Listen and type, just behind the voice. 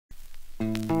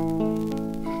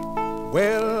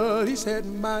Well, he said,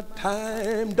 my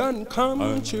time done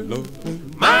come true.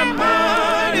 My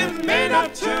mind is made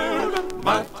up to.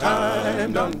 My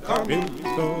time done come.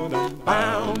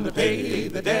 Bound to pay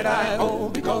the debt I owe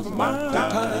because my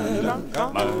time done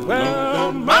come.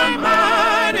 Well, my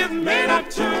mind is made up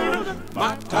to.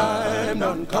 My time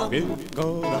done come.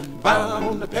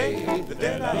 Bound to pay the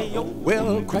debt I owe.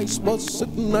 Well, Christ was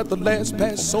sitting at the last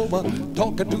Passover,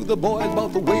 talking to the boys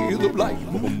about the ways of life.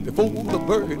 Before the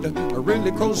bird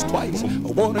really crossed twice,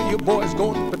 one of your boys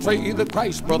gonna betray the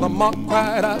Christ. Brother Mark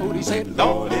cried out, he said,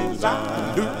 Lord is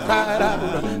I. Luke cried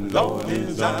out, Lord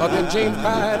is I. then James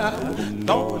cried out,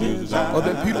 Lord is I.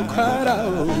 then Peter cried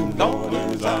out. Lord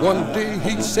is I. One day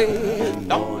he said,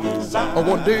 Lord is I.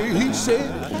 one day he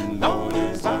said, Lord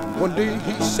is I. one day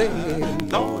he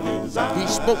said, Lord is I. he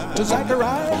spoke to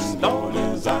Zacharias, Lord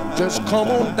is I. just come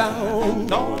on down,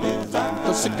 Lord is I.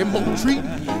 the sycamore tree,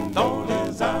 Lord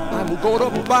is I. I'm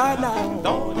gonna buy now,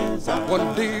 Lord is I.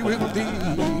 one day with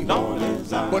thee. Lord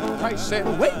is I. But Christ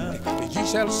said, wait, ye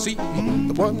shall see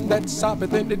the one that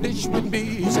soppeth in the dish with me.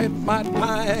 He said, my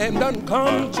time done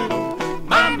come true.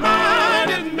 My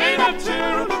mind is made up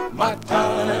to. My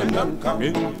time done come.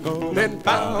 Been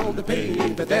bound to pay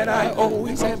the debt I owe.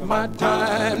 He said, my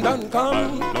time done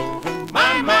come.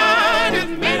 My mind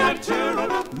is made up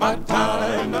to. My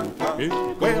time done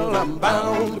come. Well, I'm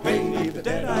bound to pay the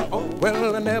debt I owe.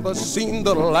 Well, I never seen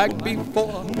the like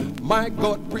before. My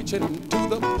God preaching to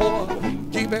the poor,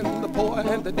 giving the poor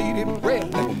and the needy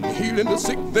bread, healing the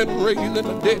sick, then raising the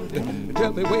dead.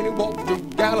 Tell me when he walked through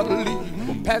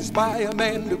Galilee, passed by a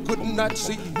man who could not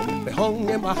see. They hung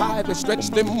him high, they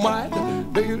stretched him wide.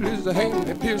 Nailed his hand,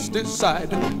 they pierced his side.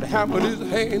 They hammered his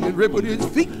hand, they ribbled his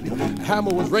feet. The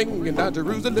hammer was ringing down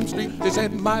Jerusalem street. They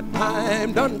said, my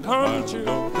time done come true.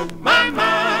 My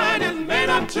mind is made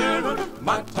up to.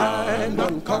 My time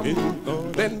done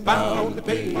come. Been bound to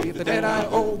pay the debt I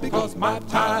owe because my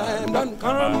time done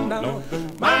come now.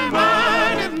 My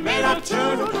mind is made up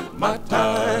to. My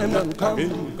time done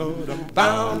come.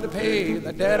 Bound to pay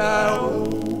the debt I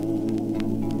owe.